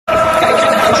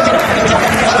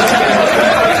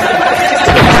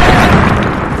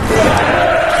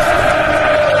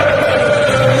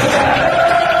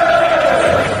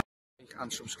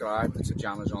welcome to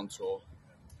Jammers on Tour.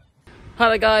 Hi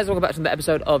there guys, welcome back to another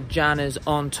episode of Jammers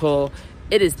on Tour.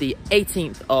 It is the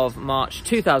 18th of March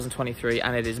 2023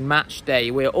 and it is match day.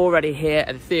 We're already here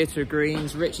at the Theatre of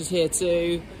Greens. Rich is here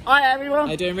too. Hi everyone.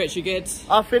 How you doing, Rich? You good?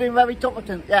 I'm feeling very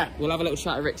competent, yeah. We'll have a little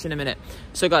chat with Rich in a minute.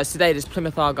 So guys, today it is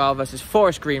Plymouth Argyle versus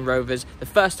Forest Green Rovers. The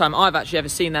first time I've actually ever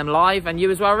seen them live, and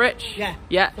you as well, Rich? Yeah.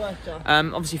 Yeah. First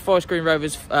time. Obviously Forest Green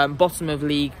Rovers, bottom of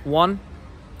League One.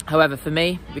 However, for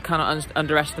me, we cannot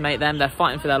underestimate them. They're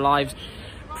fighting for their lives.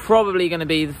 Probably going to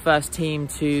be the first team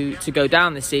to go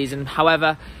down this season.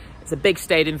 However, it's a big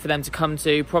stadium for them to come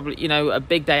to, probably, you know, a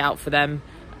big day out for them.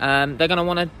 They're going to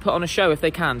want to put on a show if they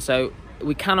can, so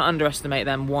we cannot underestimate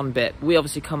them one bit. We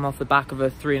obviously come off the back of a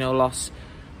 3-0 loss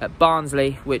at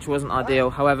Barnsley, which wasn't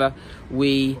ideal. However,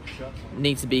 we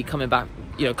need to be coming back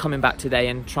today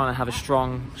and trying to have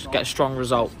get a strong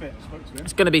result.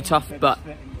 It's going to be tough, but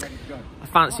I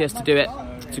fancy us to do it,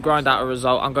 to grind out a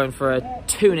result. I'm going for a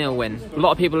 2-0 win. A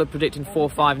lot of people are predicting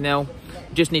 4-5-0.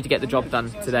 Just need to get the job done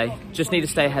today. Just need to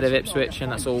stay ahead of Ipswich,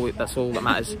 and that's all that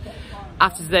matters.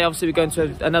 After today, obviously, we're going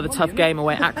to another tough game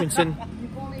away at Accrington,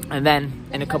 and then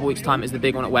in a couple of weeks' time is the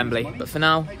big one at Wembley. But for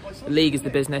now, the league is the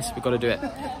business. We've got to do it.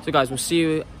 So, guys, we'll see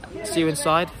you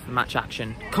inside for match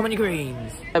action. Come on, you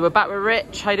greens. We're back with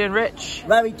Rich. How you doing, Rich?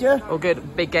 Very good. All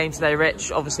good. Big game today,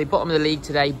 Rich. Obviously, bottom of the league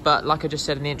today, but like I just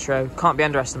said in the intro, can't be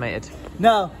underestimated.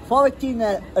 No, for a team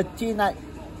that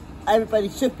everybody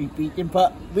should be beating,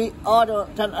 but we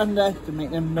don't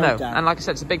underestimate them. No doubt. And like I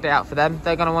said, it's a big day out for them.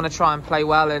 They're going to want to try and play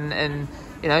well and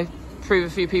you know, prove a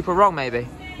few people wrong, maybe.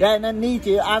 Yeah, and they need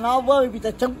to. And I'll worry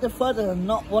because Duncan Ferguson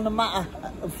not won a matter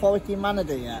for a team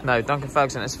manager yet. No, Duncan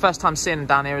Ferguson. It's the first time seeing him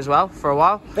down here as well for a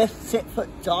while. Best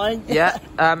 6-foot giant. Yeah,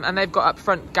 and they've got up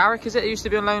front Garrick, is it? He used to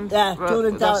be on loan. Yeah,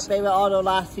 Jordan Garrick, they were all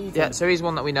last season. Yeah, so he's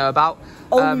one that we know about.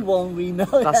 Only one we know.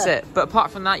 That's it. But apart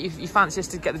from that, you fancy us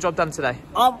to get the job done today?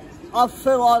 I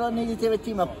feel I don't need to do a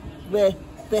team up with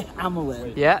big hammer.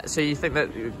 Yeah, so you think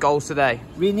that goals today?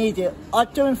 We need it. I'm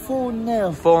doing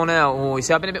 4-0. 4-0. Oh, you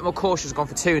see, I've been a bit more cautious, gone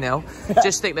for 2-0.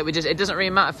 Just think that it doesn't really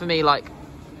matter for me, like,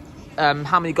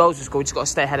 how many goals we score. We just got to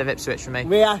stay ahead of Ipswich for me.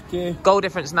 We have to. Goal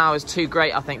difference now is too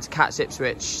great, I think, to catch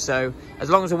Ipswich. So as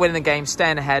long as we're winning the game,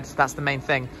 staying ahead, that's the main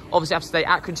thing. Obviously, after today,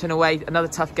 Accrington away, another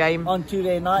tough game. On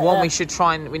Tuesday night. One we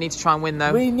need to try and win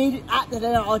though. We need it after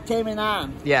our team in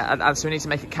hand. Yeah, and so we need to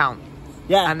make it count.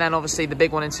 Yeah. And then obviously the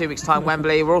big one in 2 weeks' time,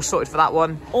 Wembley. We're all sorted for that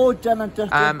one. All done and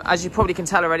dusted. As you probably can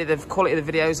tell already, the quality of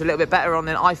the video is a little bit better on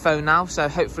the iPhone now, so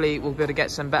hopefully we'll be able to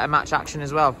get some better match action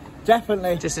as well.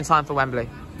 Definitely. Just in time for Wembley.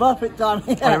 Perfect time.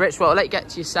 Yeah. Anyway, Rich, well, I'll let you get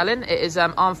to your selling. It is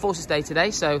Armed Forces Day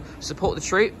today, so support the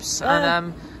troops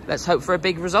and let's hope for a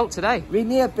big result today. We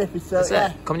need a big result,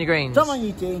 That's it. Come on, you greens. Come on,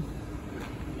 you team.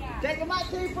 Take a match,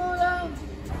 people down.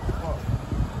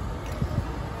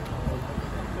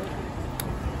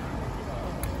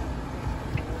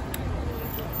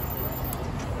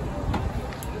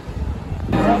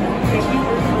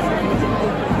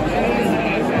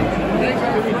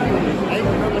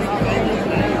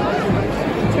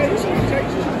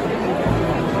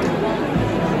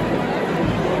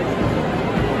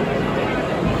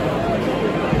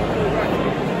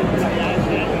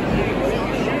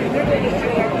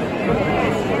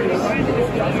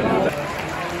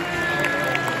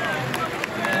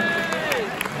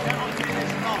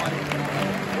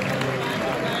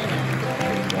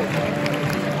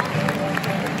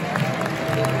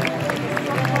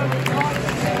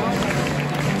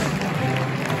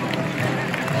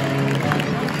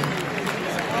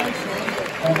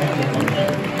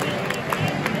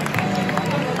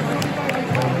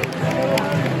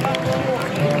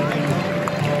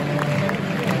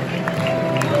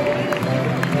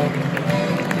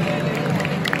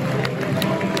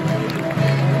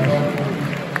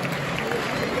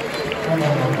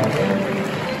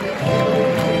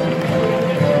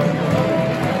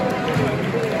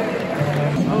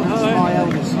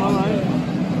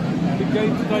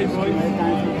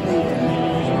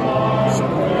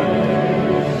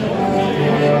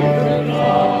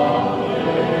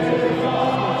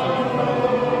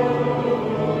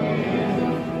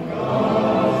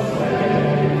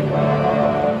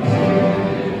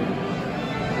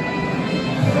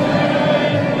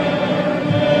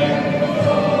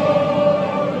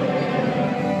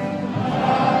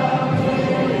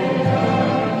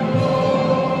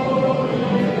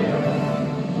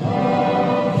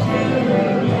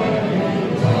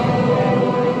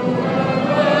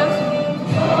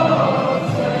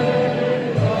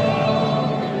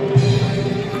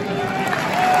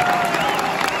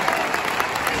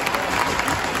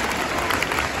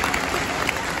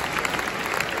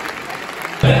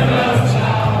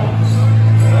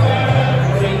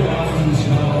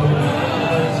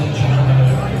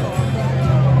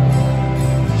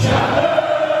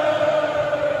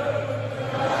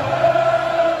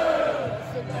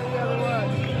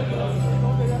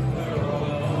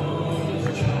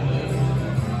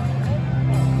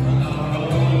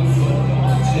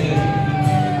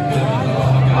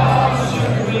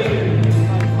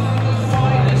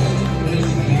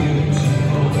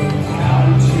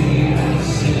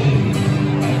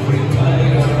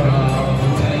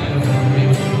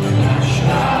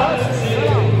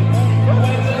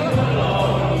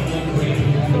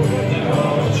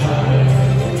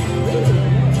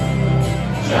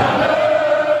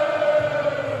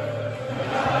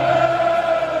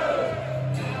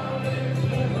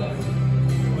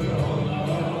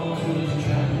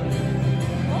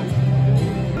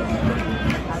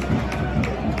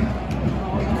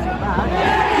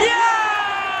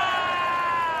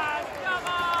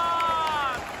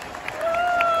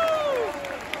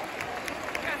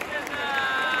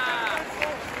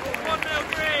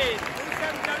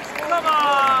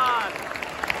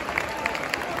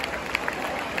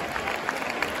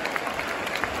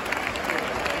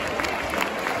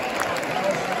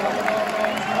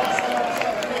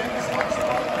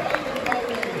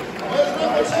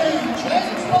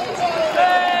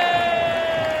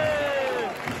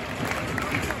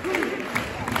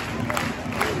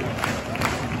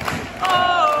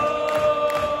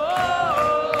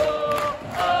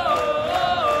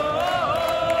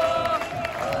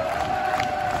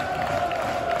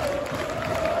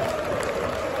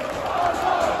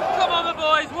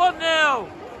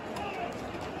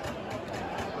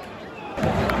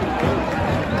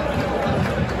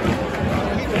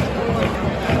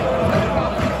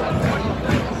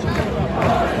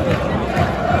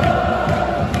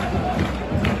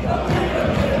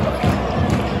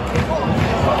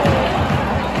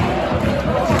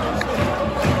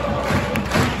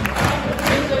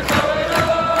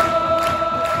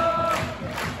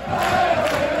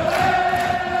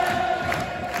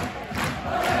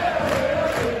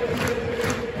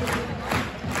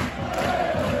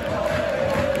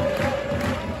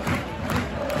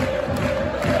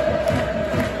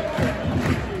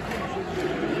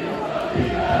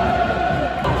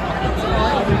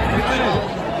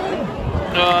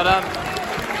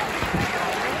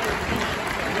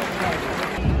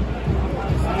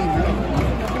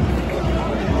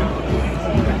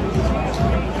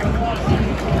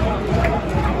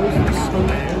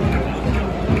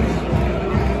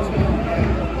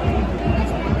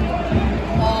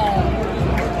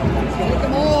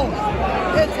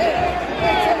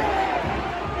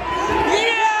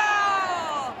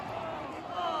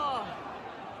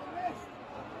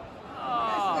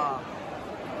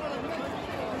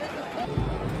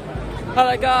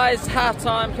 Right guys, half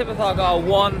time, Plymouth Argyle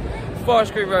 1,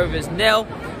 Forest Green Rovers 0.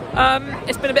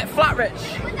 It's been a bit flat, Rich.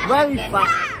 Very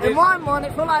flat. In my mind,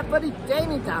 it felt like bloody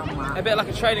Danny down, man. A bit like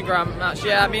a training ground match,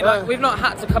 yeah. I mean, like, we've not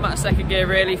had to come out of second gear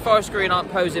really. Forest Green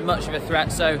aren't posing much of a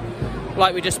threat, so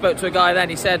like we just spoke to a guy then,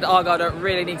 he said Argyle don't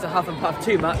really need to huff and puff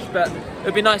too much, but it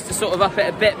would be nice to sort of up it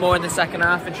a bit more in the second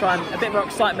half and try and a bit more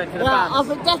excitement for the fans. I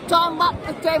think just time up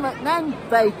the game and then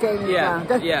they Danny down.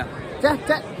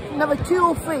 Just number 2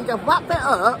 or 3, just wrap it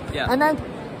up and then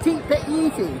keep it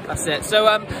easy. That's it.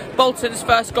 So Bolton's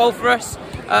first goal for us,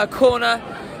 corner,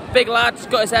 big lad's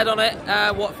got his head on it,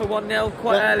 what, for 1-0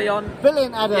 quite early on.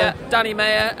 Brilliant header. Yeah, Danny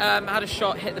Mayer had a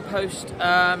shot, hit the post,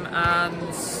 and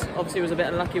obviously was a bit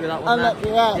unlucky with that one. Unlucky,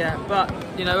 yeah. But,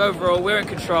 you know, overall we're in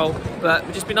control, but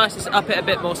it'd just be nice to up it a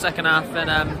bit more second half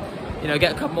and, you know,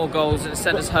 get a couple more goals and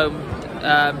send us home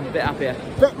a bit happier.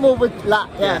 Bit more with luck,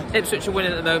 yeah. Ipswich are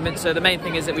winning at the moment, so the main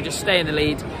thing is that we just stay in the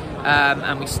lead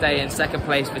and we stay in second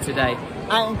place for today.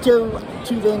 Until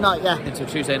Tuesday night, yeah. Until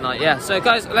Tuesday night, yeah. So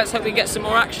guys, let's hope we can get some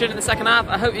more action in the second half.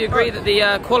 I hope you agree that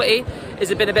the quality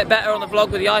has been a bit better on the vlog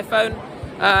with the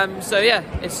iPhone. So yeah,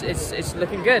 it's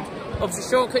looking good. Obviously,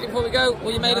 Sean, quickly before we go,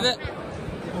 what you made of it?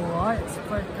 Alright, it's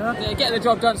pretty good. Yeah, getting the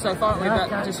job done so far, aren't we?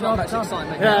 But just not much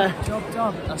excitement. Yeah. Job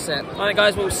done. That's it. Alright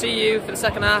guys, we'll see you for the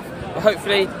second half. But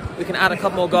hopefully we can add a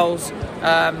couple more goals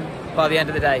by the end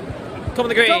of the day. Come on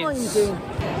the Greens. Come on, Eugene.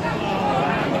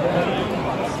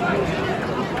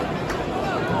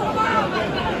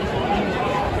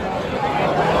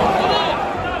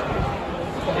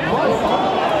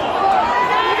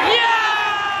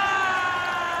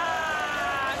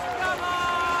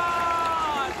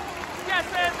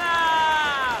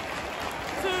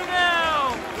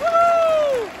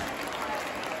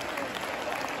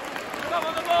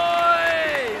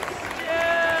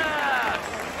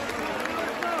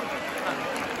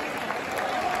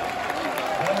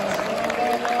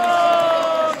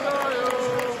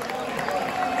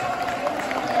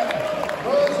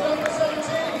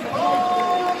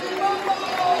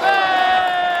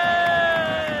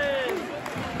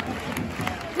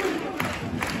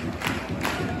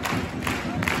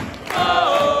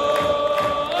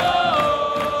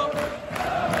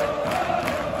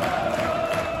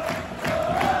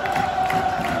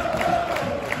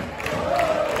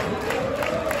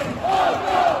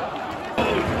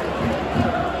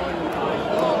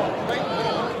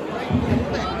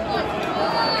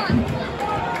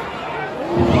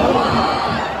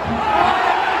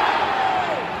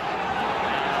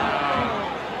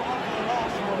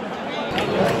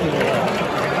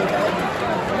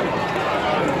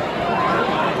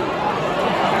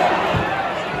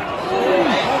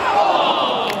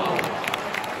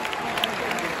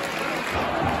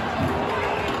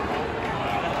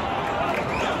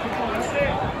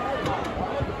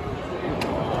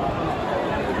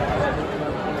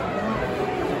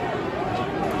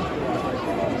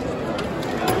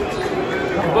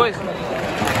 Boys.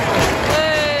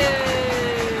 Hey!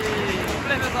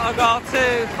 Plymouth Argyle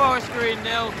 2, Forest Green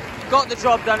 0. Got the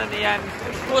job done in the end.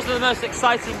 Wasn't the most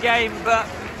exciting game, but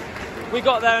we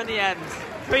got there in the end.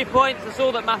 3 points, that's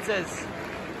all that matters.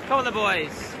 Come on the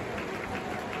boys.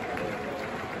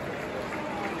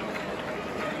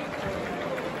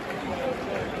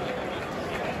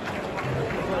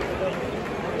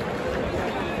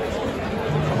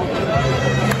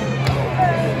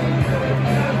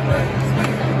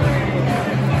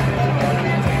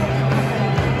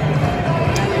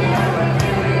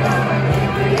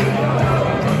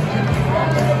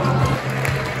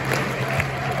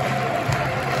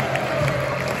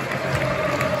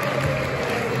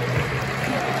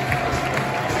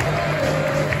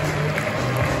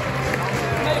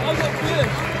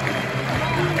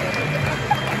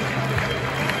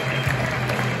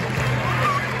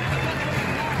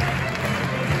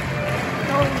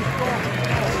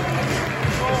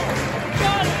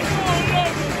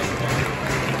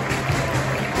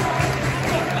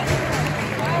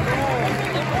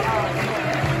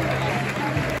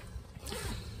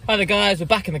 Hi there guys, we're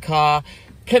back in the car.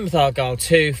 Plymouth Argyle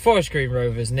 2, Forest Green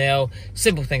Rovers 0.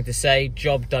 Simple thing to say,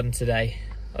 job done today.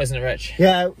 Isn't it, Rich?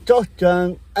 Yeah, job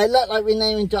done. It looked like we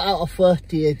named it out of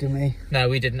 30 here to me. No,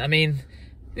 we didn't. I mean,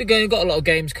 we've got a lot of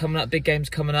games coming up, big games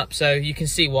coming up, so you can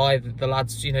see why the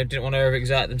lads, you know, didn't want to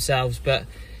overexert themselves. But,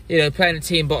 you know, playing a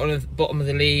team bottom of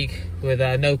the league with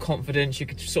no confidence, you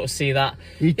could sort of see that.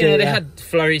 You know, they had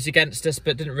flurries against us,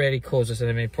 but didn't really cause us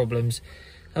any problems.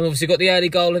 And obviously got the early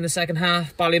goal in the second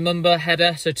half, Ballymumba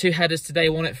header, so 2 headers today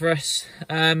won it for us.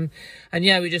 And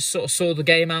yeah, we just sort of saw the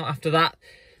game out after that.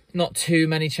 Not too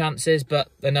many chances, but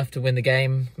enough to win the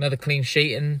game. Another clean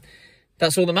sheet, and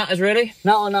that's all that matters, really.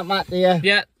 Not on that matter, yeah.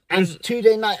 Yeah. And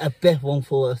Tuesday night, a big one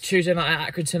for us. Tuesday night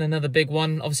at Accrington, another big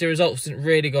one. Obviously, results didn't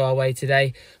really go our way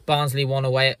today. Barnsley won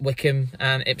away at Wickham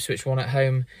and Ipswich won at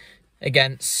home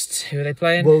against... Who are they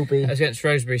playing? Roby. Against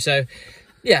Rosebery. So,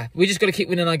 yeah, we just got to keep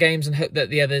winning our games and hope that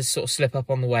the others sort of slip up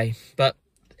on the way. But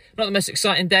not the most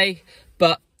exciting day,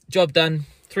 but job done.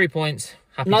 3 points.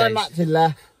 Happy days. 9 matches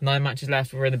left. 9 matches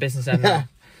left. We're in the business end now.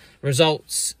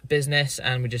 Results, business,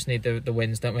 and we just need the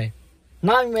wins, don't we?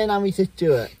 9 win and we just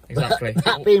do it. Exactly.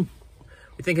 That being...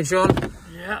 You thinking, Sean?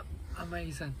 Yeah,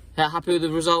 amazing. Yeah, happy with the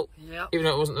result? Yeah. Even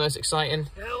though it wasn't the most exciting?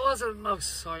 Yeah, it wasn't the most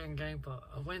exciting game, but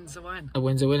a win's a win. A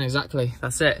win's a win, exactly.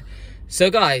 That's it.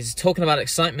 So, guys, talking about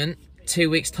excitement, 2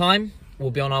 weeks' time, we'll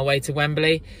be on our way to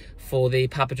Wembley for the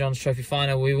Papa John's Trophy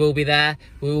Final. We will be there.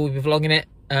 We will be vlogging it.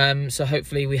 So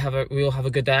hopefully we all have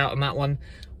a good day out on that one.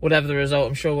 Whatever the result,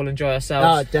 I'm sure we'll enjoy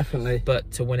ourselves. Oh, definitely.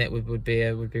 But to win it would be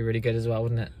really good as well,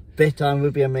 wouldn't it? Big time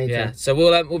would be amazing. Yeah. So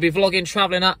we'll be vlogging,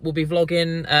 travelling up. We'll be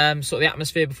vlogging sort of the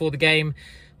atmosphere before the game.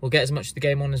 We'll get as much of the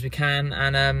game on as we can,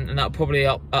 and that'll probably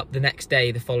up the next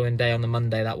day, the following day on the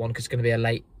Monday. That one, because it's going to be a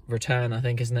late return, I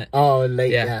think, isn't it? Oh,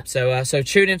 late, yeah. So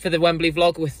tune in for the Wembley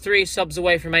vlog. We're 3 subs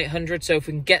away from 800, so if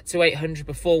we can get to 800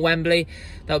 before Wembley,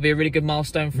 that would be a really good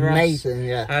milestone for us. Amazing,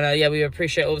 yeah. And yeah, we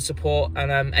appreciate all the support.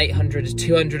 And 800 is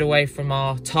 200 away from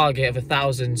our target of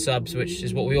 1,000 subs, which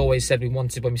is what we always said we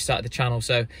wanted when we started the channel.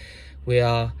 So we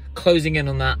are closing in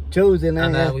on that.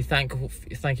 And we thank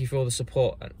you for all the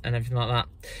support and everything like that.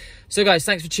 So guys,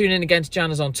 thanks for tuning in again to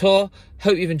Jana's on Tour.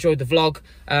 Hope you've enjoyed the vlog.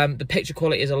 The picture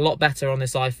quality is a lot better on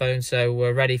this iPhone, so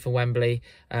we're ready for Wembley,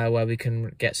 where we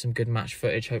can get some good match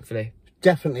footage, hopefully.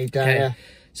 Definitely, Dan, okay. Yeah.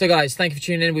 So guys, thank you for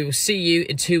tuning in. We will see you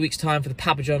in 2 weeks' time for the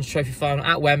Papa John's Trophy Final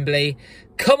at Wembley.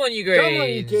 Come on, you Greens! Come on,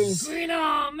 you Greens! Green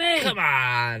Army! Come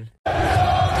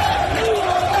on!